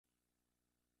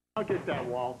I'll get that,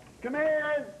 Walt. Come in!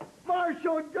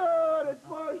 Marshall Good! It's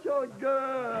Marshall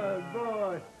Good,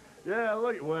 boy. Yeah,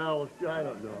 look, well, I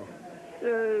don't know.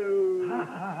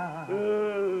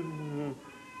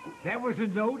 That was a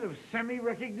note of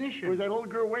semi-recognition. Was that little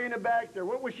girl way in the back there?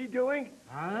 What was she doing?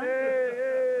 Huh?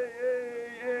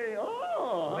 Hey.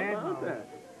 Oh, how about that?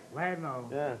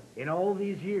 Ladmo, Yeah. in all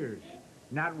these years,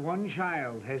 not one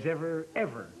child has ever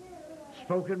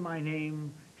spoken my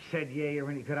name, said yay or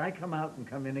anything. Could I come out and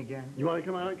come in again? You want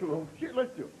to come out? Come on. Here, let's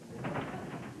do it.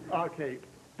 Okay,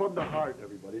 from the heart,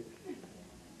 everybody.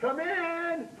 Come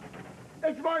in!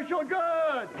 It's Marshall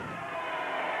Good!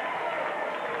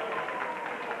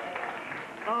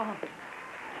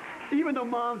 Even the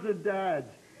moms and dads.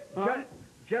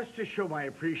 Just to show my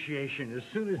appreciation, as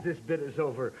soon as this bit is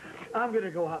over, I'm going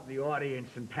to go out in the audience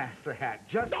and pass the hat.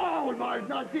 Oh, Mark,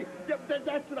 see,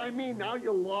 that's what I mean. Now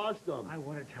you lost them. I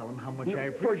want to tell them how much I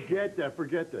appreciate.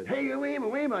 Forget that. Hey, wait a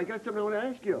minute. I got something I want to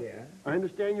ask you. Yeah? I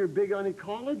understand you're big on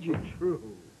ecology.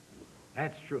 True.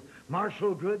 That's true.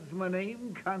 Marshall Good's my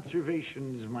name.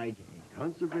 Conservation's my game.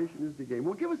 Conservation is the game.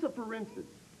 Well, give us a for instance.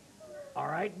 All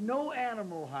right. No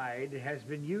animal hide has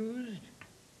been used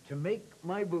to make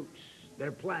my boots.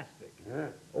 They're plastic. Yeah.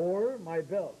 Or my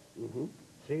belt. Mm-hmm.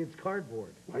 See, it's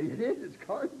cardboard. Why, it is. It's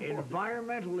cardboard.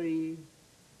 Environmentally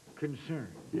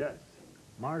concerned. Yes.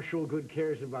 Marshall Good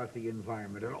cares about the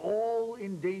environment and all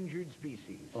endangered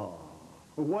species. Oh.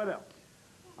 Well, what else?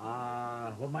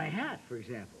 Well, my hat, for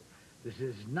example. This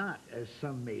is not, as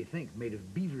some may think, made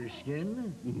of beaver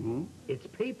skin. Mm-hmm. It's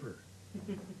paper.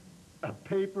 A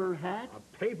paper hat?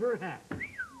 A paper hat.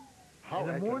 How in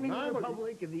the Morning economical.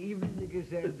 Republic, in the Evening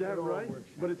Gazette. Is that right? Works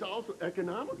out. But it's also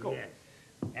economical. Yes.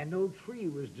 And no tree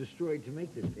was destroyed to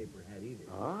make this paper hat either.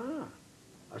 Ah.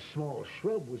 A small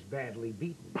shrub was badly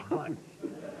beaten, but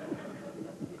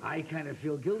I kind of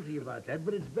feel guilty about that,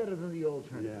 but it's better than the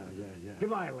alternative. Yeah.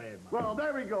 Goodbye, Ladmo. Well,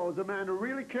 there he goes, a man who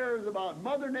really cares about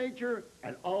Mother Nature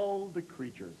and all the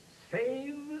creatures.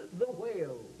 Save the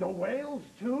whales. The whales,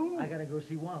 too? I gotta go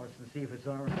see Wallace and see if it's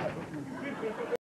all right.